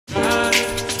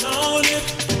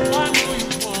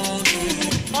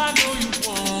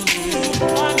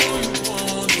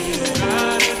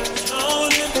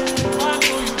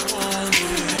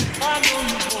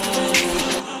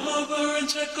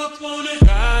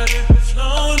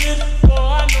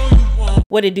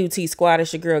What it do, T-Squad?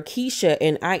 It's your girl Keisha,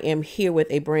 and I am here with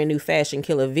a brand new Fashion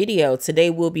Killer video. Today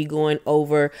we'll be going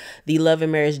over the Love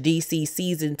and Marriage DC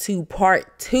Season 2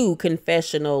 Part 2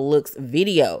 Confessional Looks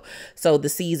video. So the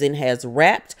season has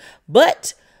wrapped,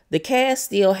 but the cast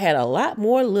still had a lot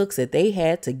more looks that they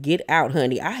had to get out,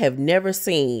 honey. I have never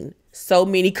seen so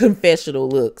many confessional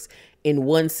looks in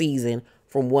one season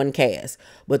from one cast.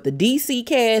 But the DC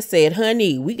cast said,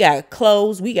 honey, we got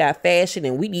clothes, we got fashion,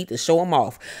 and we need to show them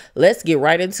off. Let's get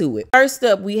right into it. First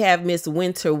up, we have Miss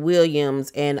Winter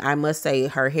Williams, and I must say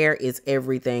her hair is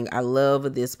everything. I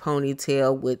love this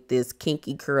ponytail with this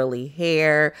kinky curly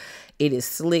hair. It is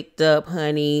slicked up,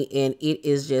 honey, and it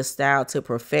is just styled to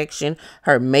perfection.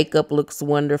 Her makeup looks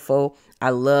wonderful.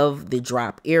 I love the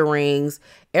drop earrings.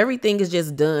 Everything is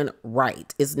just done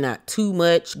right. It's not too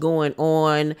much going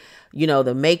on. You know,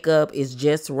 the makeup is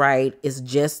just right. It's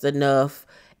just enough.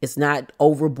 It's not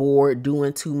overboard,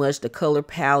 doing too much. The color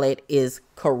palette is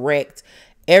correct.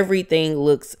 Everything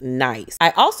looks nice.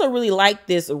 I also really like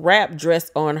this wrap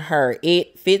dress on her.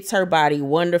 It fits her body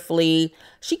wonderfully.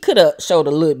 She could have showed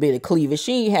a little bit of cleavage.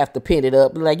 She didn't have to pin it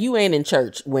up. Like, you ain't in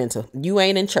church, Winter. You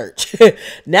ain't in church.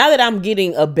 Now that I'm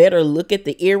getting a better look at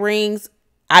the earrings,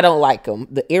 I don't like them.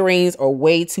 The earrings are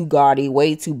way too gaudy,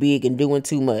 way too big, and doing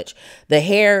too much. The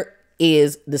hair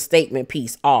is the statement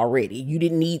piece already. You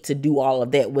didn't need to do all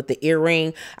of that with the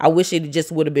earring. I wish it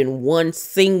just would have been one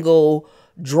single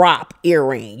drop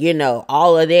earring. You know,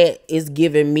 all of that is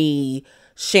giving me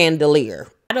chandelier.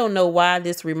 I don't know why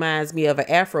this reminds me of an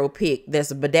Afro pick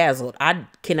that's bedazzled. I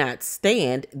cannot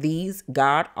stand these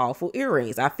god-awful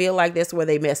earrings. I feel like that's where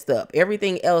they messed up.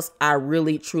 Everything else I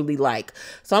really, truly like.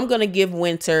 So I'm going to give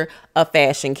Winter a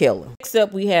fashion killer. Next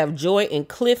up, we have Joy and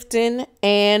Clifton,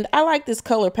 and I like this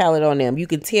color palette on them. You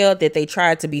can tell that they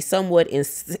tried to be somewhat in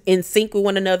sync with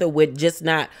one another, with just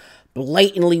not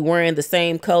blatantly wearing the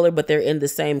same color, but they're in the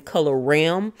same color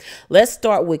realm. Let's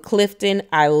start with Clifton.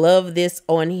 I love this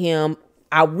on him.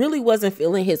 I really wasn't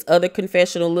feeling his other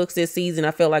confessional looks this season.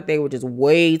 I felt like they were just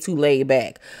way too laid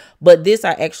back. But this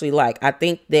I actually like. I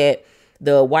think that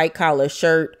the white collar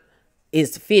shirt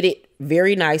is fitted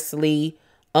very nicely.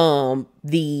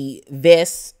 The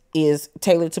vest is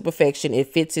tailored to perfection.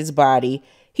 It fits his body.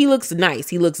 He looks nice.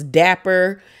 He looks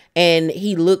dapper and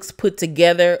he looks put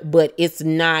together, but it's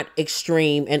not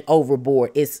extreme and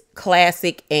overboard. It's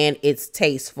classic and it's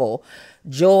tasteful.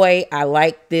 Joy, I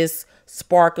like this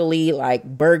sparkly, like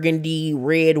burgundy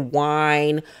red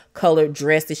wine colored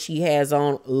dress that she has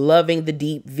on. Loving the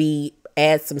deep V.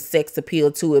 Add some sex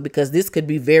appeal to it, because this could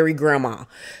be very grandma.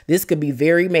 This could be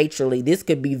very matronly. This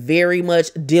could be very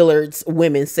much Dillard's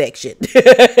women's section.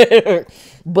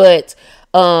 But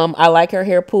I like her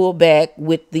hair pulled back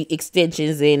with the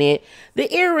extensions in it.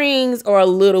 The earrings are a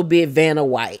little bit Vanna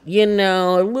White, you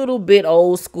know, a little bit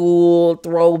old school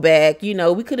throwback. You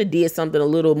know, we could have did something a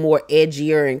little more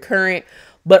edgier and current.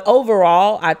 But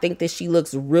overall, I think that she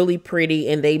looks really pretty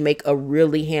and they make a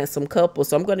really handsome couple.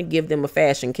 So I'm going to give them a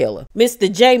fashion killer.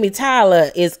 Mr. Jamie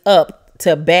Tyler is up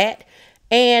to bat.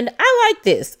 And I like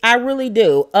this. I really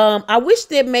do. I wish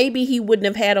that maybe he wouldn't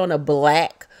have had on a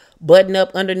black button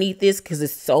up underneath this, because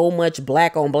it's so much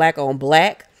black on black on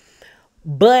black.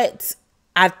 But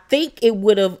I think it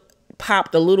would have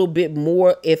popped a little bit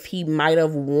more if he might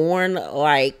have worn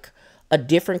like a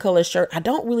different color shirt. I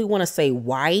don't really want to say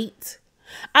white.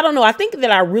 I don't know. I think that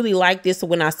I really like this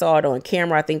when I saw it on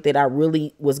camera. I think that I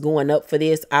really was going up for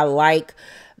this. I like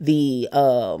the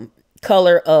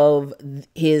color of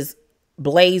his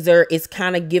blazer. It's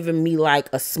kind of giving me like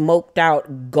a smoked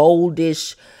out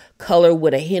goldish color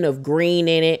with a hint of green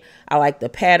in it. I like the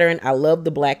pattern. I love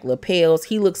the black lapels.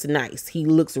 He looks nice. He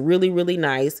looks really, really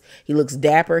nice. He looks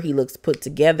dapper. He looks put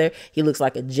together. He looks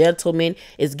like a gentleman.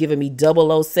 It's giving me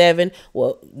 007.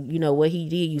 Well, you know what he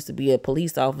did used to be a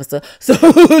police officer. So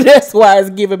that's why it's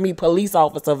giving me police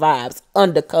officer vibes.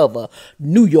 Undercover.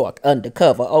 New York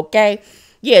undercover. Okay.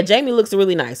 Yeah, Jamie looks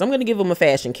really nice. I'm going to give him a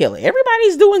fashion killer.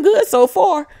 Everybody's doing good so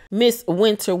far. Miss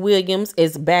Winter Williams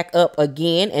is back up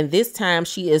again, and this time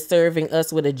she is serving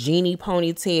us with a genie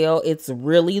ponytail. It's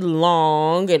really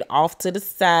long and off to the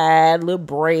side, little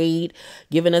braid,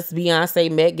 giving us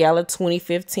Beyonce Met Gala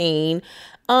 2015.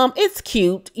 It's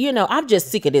cute. You know, I'm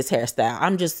just sick of this hairstyle.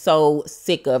 I'm just so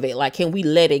sick of it. Like, can we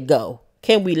let it go?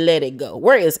 Can we let it go?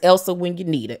 Where is Elsa when you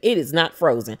need her? It is not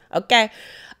Frozen. Okay.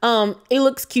 It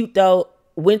looks cute though.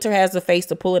 Winter has a face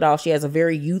to pull it off. She has a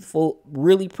very youthful,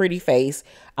 really pretty face.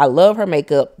 I love her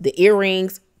makeup. The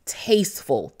earrings,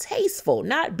 tasteful,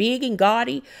 not big and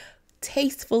gaudy,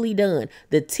 tastefully done.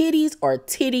 The titties are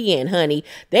tittying, honey.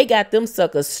 They got them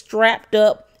suckers strapped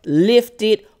up,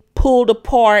 lifted, pulled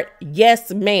apart.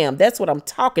 Yes, ma'am. That's what I'm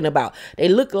talking about. They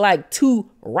look like two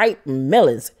ripe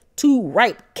melons, two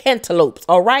ripe cantaloupes.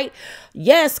 All right.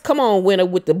 Yes. Come on, Winter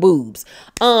with the boobs.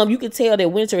 You can tell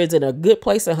that Winter is in a good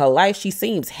place in her life. She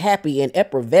seems happy and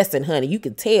effervescent, honey. You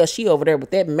can tell she over there with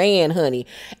that man, honey,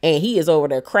 and he is over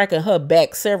there cracking her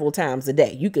back several times a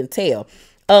day. You can tell.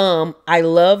 I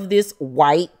love this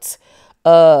white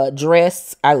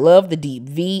dress. I love the deep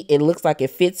V. It looks like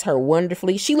it fits her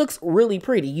wonderfully. She looks really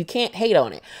pretty. You can't hate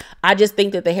on it. I just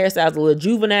think that the hairstyle is a little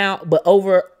juvenile, but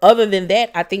other than that,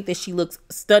 I think that she looks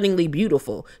stunningly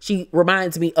beautiful. She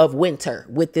reminds me of Winter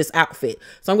with this outfit.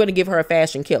 So I'm going to give her a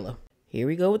fashion killer. Here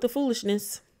we go with the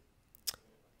foolishness.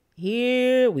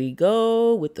 Here we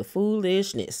go with the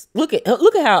foolishness. Look at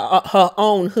how her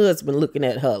own husband looking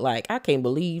at her like, I can't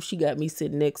believe she got me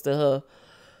sitting next to her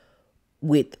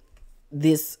with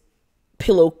this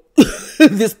pillow,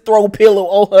 this throw pillow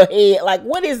on her head. Like,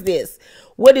 what is this?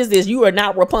 What is this? You are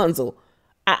not Rapunzel.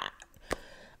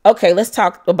 Okay, let's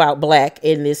talk about Black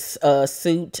in this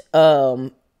suit. I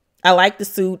like the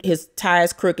suit. His tie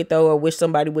is crooked though. I wish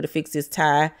somebody would have fixed his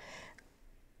tie.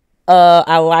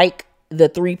 I like the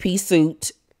three-piece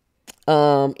suit.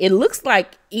 It looks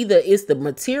like either it's the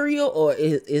material or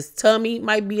his tummy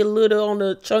might be a little on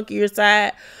the chunkier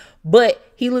side, but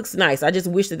he looks nice. I just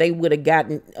wish that they would have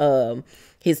gotten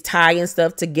his tie and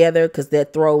stuff together, because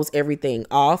that throws everything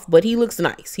off. But he looks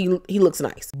nice. He looks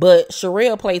nice. But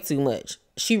Sherelle played too much.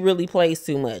 She really plays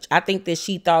too much. I think that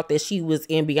she thought that she was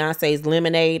in Beyonce's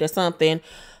Lemonade or something.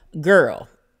 Girl,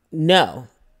 no.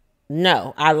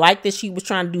 No, I like that she was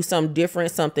trying to do something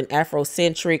different, something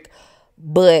Afrocentric,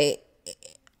 but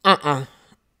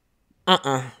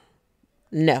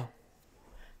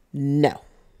no.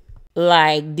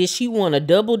 Like, did she want a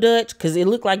double dutch? Because it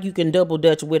looked like you can double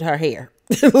dutch with her hair.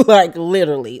 Like,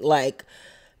 literally, like,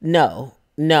 no.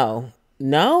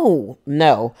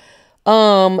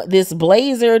 This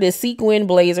blazer, this sequin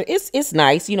blazer, it's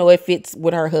nice. You know, it fits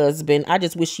with her husband. I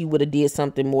just wish she would have did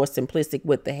something more simplistic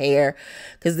with the hair,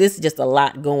 because this is just a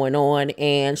lot going on.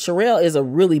 And Sherelle is a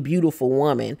really beautiful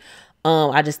woman.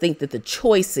 I just think that the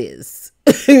choices,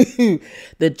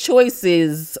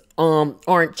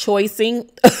 aren't choicing.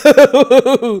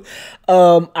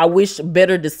 I wish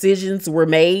better decisions were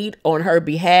made on her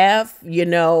behalf. This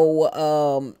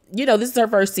is her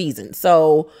first season.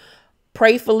 So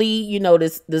prayfully,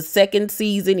 the second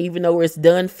season, even though it's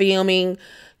done filming,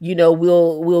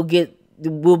 we'll get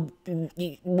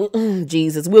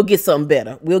something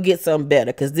better. We'll get something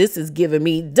better, because this is giving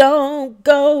me don't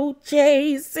go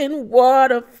chasing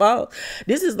waterfall.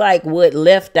 This is like what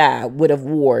Left Eye would have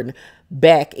worn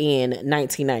back in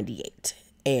 1998.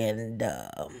 And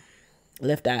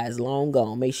Left Eye is long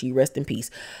gone. May she rest in peace.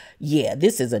 Yeah,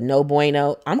 this is a no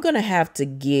bueno. I'm going to have to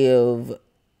give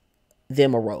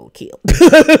them a roadkill.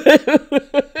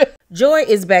 Joy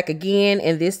is back again,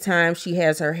 and this time she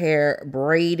has her hair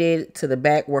braided to the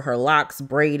back, where her locks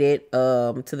braided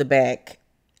to the back.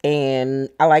 And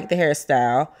I like the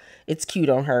hairstyle. It's cute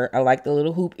on her. I like the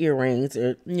little hoop earrings.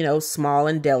 They're, small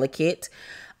and delicate.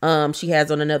 She has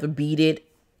on another beaded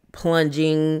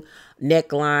plunging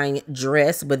neckline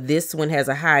dress, but this one has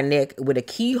a high neck with a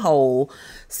keyhole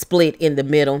split in the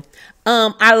middle.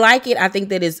 I like it. I think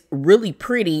that it's really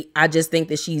pretty. I just think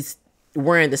that she's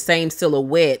wearing the same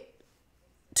silhouette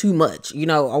too much.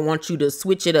 I want you to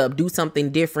switch it up, do something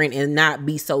different, and not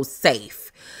be so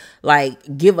safe.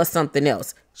 Like, give us something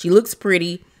else. She looks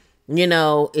pretty.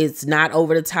 It's not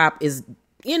over the top. Is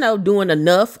doing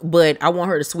enough, but I want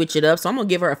her to switch it up. So I'm gonna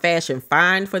give her a fashion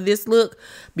fine for this look,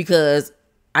 because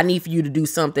I need for you to do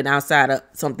something outside of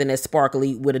something that's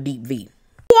sparkly with a deep V.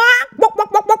 I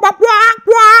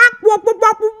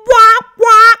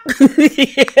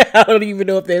don't even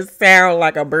know if that sounds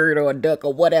like a bird or a duck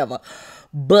or whatever.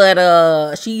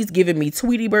 But she's giving me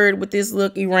Tweety Bird with this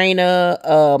look, Irena.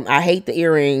 I hate the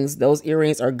earrings. Those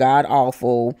earrings are god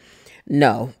awful.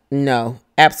 No,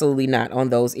 absolutely not on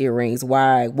those earrings.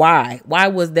 Why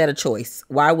was that a choice?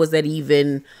 Why was that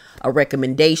even a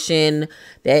recommendation?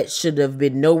 That should have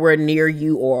been nowhere near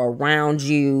you or around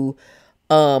you.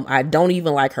 I don't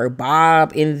even like her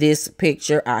bob in this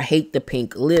picture. I hate the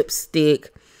pink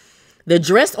lipstick. The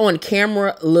dress on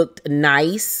camera looked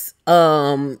nice.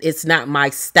 It's not my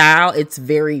style. It's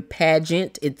very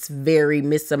pageant. It's very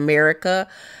Miss America.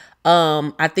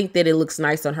 I think that it looks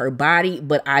nice on her body,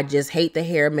 but I just hate the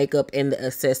hair, makeup, and the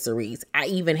accessories. I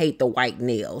even hate the white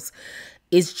nails.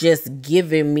 It's just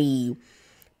giving me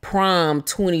prom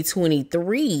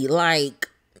 2023. Like,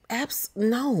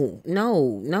 no.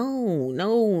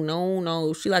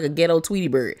 She like a ghetto Tweety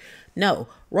Bird. No,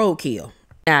 roadkill.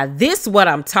 Now, this is what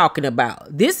I'm talking about.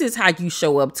 This is how you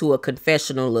show up to a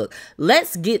confessional look.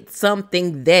 Let's get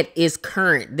something that is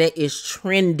current, that is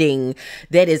trending,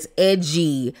 that is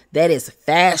edgy, that is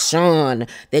fashion,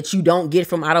 that you don't get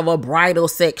from out of a bridal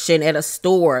section at a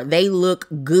store. They look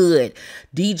good.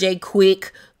 DJ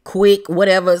Quick,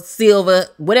 whatever, Silver,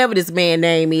 whatever this man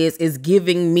name is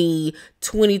giving me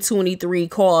 2023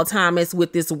 Carl Thomas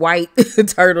with this white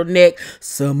turtleneck.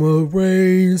 Summer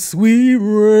rain, sweet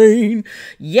rain.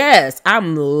 Yes,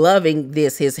 I'm loving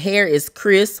this. His hair is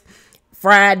crisp,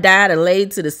 fried, dyed, and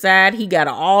laid to the side. He got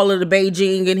all of the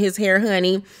Beijing in his hair,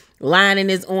 honey.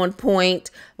 Lining is on point.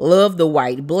 Love the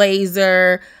white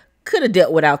blazer. Could have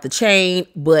dealt without the chain,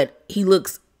 but he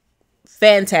looks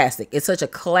fantastic. It's such a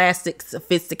classic,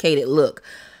 sophisticated look.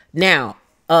 Now,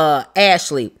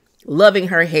 Ashley, loving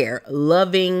her hair,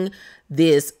 loving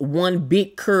this one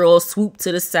big curl swoop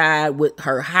to the side with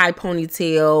her high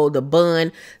ponytail, the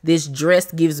bun. This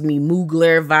dress gives me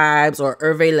Mugler vibes or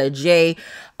Hervé Leger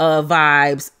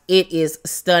vibes. It is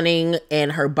stunning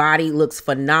and her body looks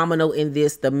phenomenal in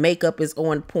this. The makeup is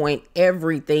on point.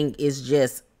 Everything is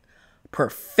just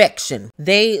perfection.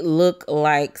 They look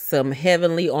like some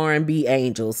heavenly R&B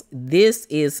angels. This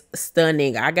is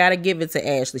stunning. I gotta give it to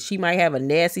Ashley. She might have a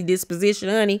nasty disposition,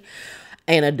 honey,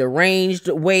 and a deranged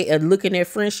way of looking at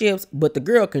friendships, but the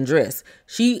girl can dress.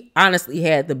 She honestly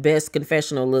had the best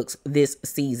confessional looks this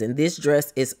season. This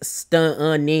dress is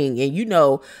stunning, and you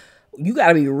know, you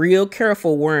gotta be real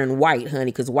careful wearing white,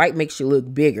 honey, because white makes you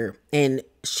look bigger, and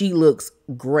she looks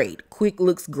great. Quick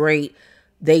looks great.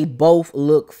 They both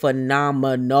look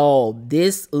phenomenal.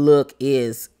 This look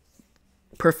is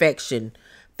perfection.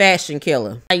 Fashion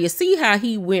killer. Now you see how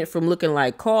he went from looking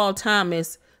like Carl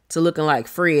Thomas to looking like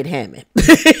Fred Hammond.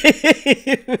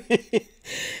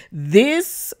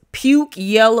 This puke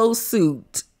yellow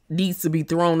suit needs to be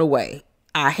thrown away.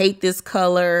 I hate this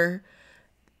color.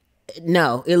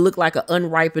 No, it looked like an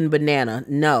unripened banana.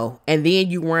 No. And then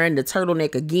you wearing the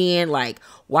turtleneck again. Like,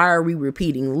 why are we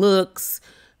repeating looks?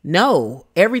 No,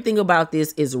 everything about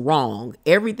this is wrong.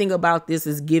 Everything about this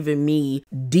is giving me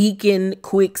Deacon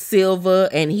Quicksilver,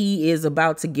 and he is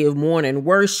about to give morning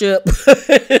worship.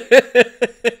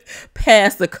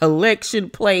 Pass the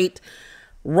collection plate.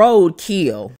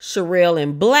 Roadkill. Sherelle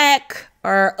and Black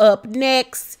are up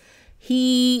next.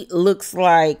 He looks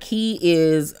like he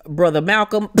is Brother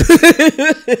Malcolm.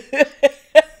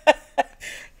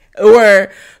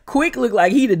 Where Quick look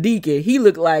like he the deacon. He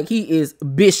look like he is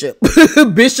Bishop.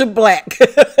 Bishop Black.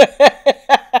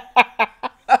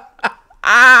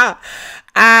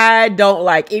 I don't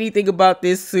like anything about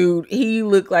this suit. He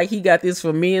looked like he got this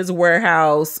from Men's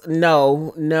Warehouse.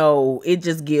 No. It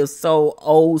just gives so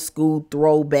old school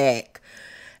throwback.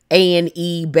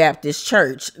 A&E Baptist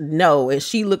Church. No, and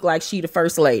she looked like she the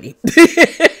first lady.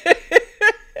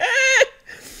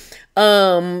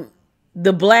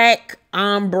 The black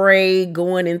ombre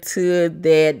going into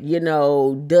that, you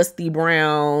know, dusty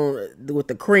brown with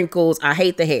the crinkles. I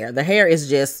hate the hair. The hair is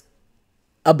just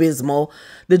abysmal.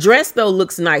 The dress though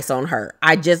looks nice on her.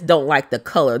 I just don't like the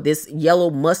color. This yellow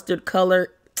mustard color,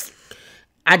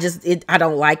 I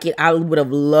don't like it. I would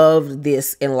have loved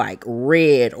this in like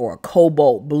red or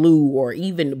cobalt blue or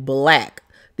even black.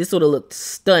 This would have looked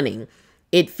stunning.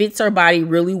 It fits her body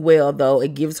really well though.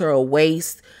 It gives her a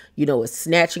waist. You know, it's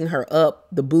snatching her up.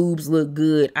 The boobs look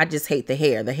good. I just hate the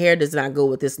hair. The hair does not go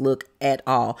with this look at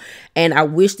all. And I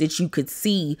wish that you could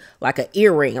see like an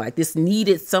earring. Like this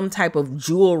needed some type of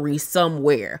jewelry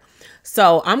somewhere.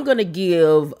 So I'm going to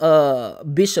give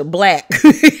Bishop Black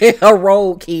a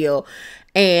roadkill.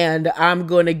 And I'm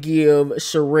going to give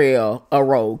Sherelle a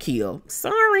roadkill.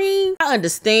 Sorry. I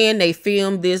understand they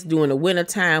filmed this during the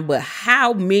wintertime, but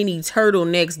how many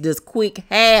turtlenecks does Quick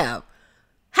have?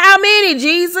 How many,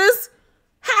 Jesus?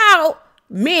 How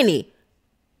many?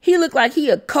 He looked like he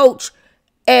a coach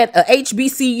at a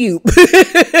HBCU.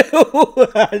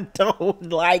 I don't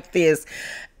like this.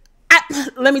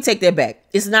 Let me take that back.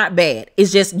 It's not bad.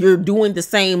 It's just you're doing the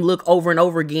same look over and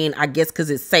over again, I guess because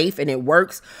it's safe and it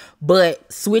works.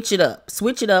 But switch it up.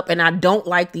 Switch it up. And I don't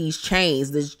like these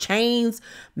chains. These chains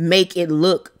make it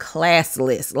look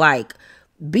classless. Like,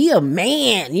 be a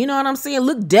man. You know what I'm saying?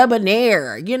 Look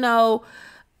debonair, you know.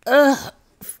 I'm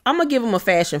gonna give him a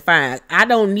fashion fine. I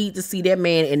don't need to see that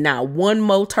man in not one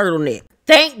more turtleneck.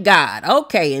 Thank God.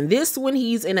 Okay, and this one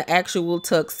he's in an actual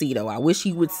tuxedo. I wish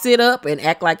he would sit up and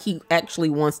act like he actually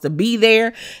wants to be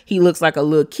there. He looks like a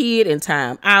little kid in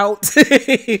time out.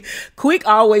 Quick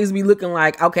always be looking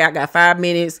like, okay, I got 5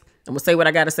 minutes. I'm gonna say what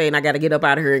I gotta say and I gotta get up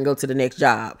out of here and go to the next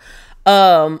job.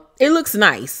 It looks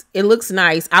nice. It looks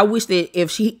nice. I wish that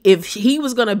if he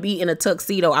was gonna be in a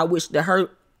tuxedo, I wish that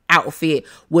outfit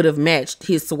would have matched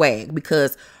his swag,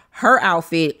 because her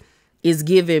outfit is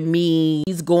giving me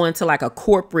he's going to like a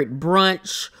corporate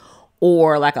brunch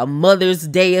or like a Mother's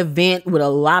Day event with a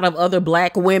lot of other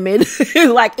black women.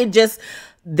 Like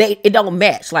it don't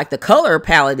match. Like the color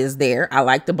palette is there. I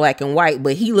like the black and white,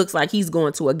 but he looks like he's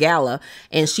going to a gala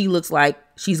and she looks like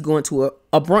she's going to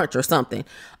a brunch or something.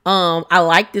 I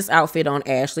like this outfit on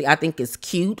Ashley. I think it's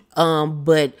cute.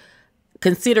 But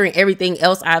considering everything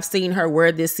else I've seen her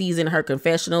wear this season, her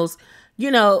confessionals, you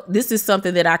know, this is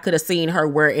something that I could have seen her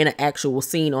wear in an actual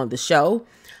scene on the show.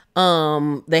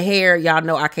 The hair, y'all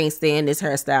know I can't stand this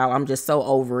hairstyle. I'm just so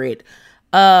over it.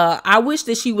 I wish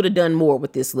that she would have done more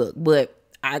with this look, but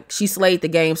she slayed the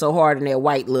game so hard in that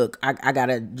white look. I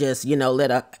gotta just, you know, let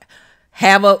her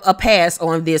have a pass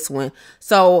on this one.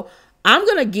 So I'm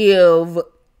gonna give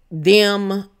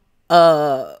them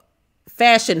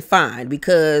fashion fine,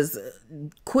 because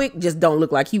Quick just don't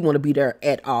look like he want to be there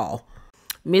at all.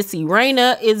 Missy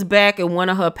Raina is back in one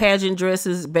of her pageant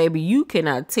dresses. Baby, you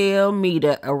cannot tell me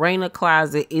that a Raina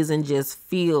closet isn't just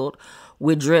filled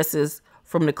with dresses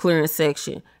from the clearance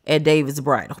section at David's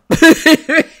Bridal.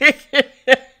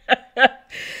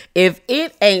 If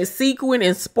it ain't sequin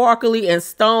and sparkly and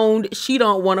stoned, she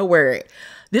don't want to wear it.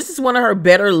 This is one of her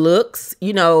better looks.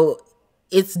 You know,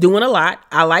 it's doing a lot.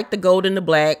 I like the gold and the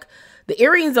black. The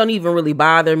earrings don't even really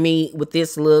bother me with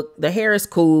this look. The hair is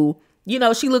cool. You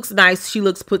know, she looks nice. She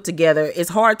looks put together. It's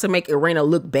hard to make Irena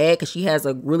look bad because she has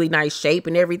a really nice shape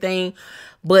and everything.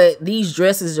 But these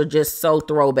dresses are just so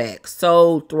throwback.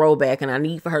 So throwback. And I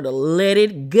need for her to let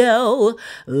it go.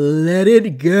 Let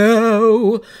it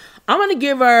go. I'm going to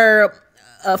give her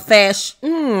a fashion.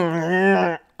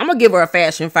 I'm going to give her a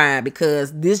fashion fine,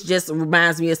 because this just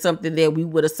reminds me of something that we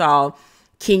would have saw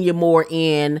Kenya Moore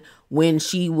in when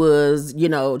she was, you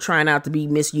know, trying out to be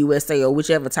Miss USA or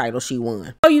whichever title she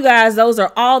won. So you guys, those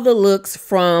are all the looks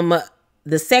from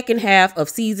the second half of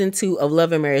season 2 of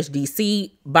Love and Marriage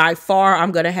DC. By far,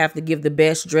 I'm going to have to give the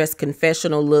best dressed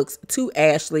confessional looks to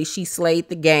Ashley. She slayed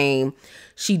the game.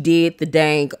 She did the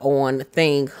dang on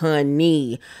thing,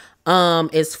 honey.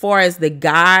 As far as the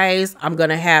guys, I'm going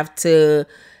to have to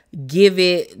give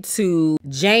it to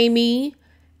Jamie,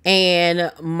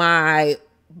 and my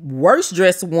worst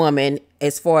dressed woman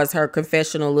as far as her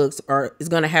confessional looks is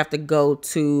going to have to go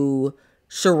to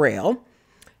Sherelle,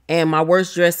 and my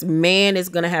worst dressed man is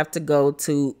going to have to go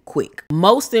to Quick.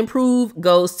 Most improved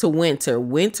goes to Winter.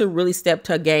 Winter really stepped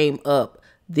her game up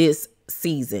this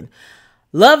season.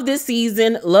 Loved this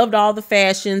season. Loved all the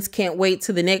fashions. Can't wait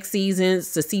to the next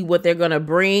seasons to see what they're going to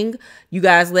bring. You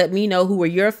guys let me know who are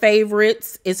your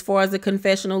favorites as far as the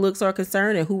confessional looks are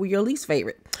concerned, and who were your least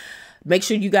favorite. Make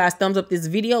sure you guys thumbs up this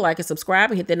video, like and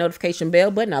subscribe, and hit that notification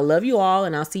bell button. I love you all,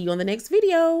 and I'll see you on the next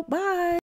video. Bye.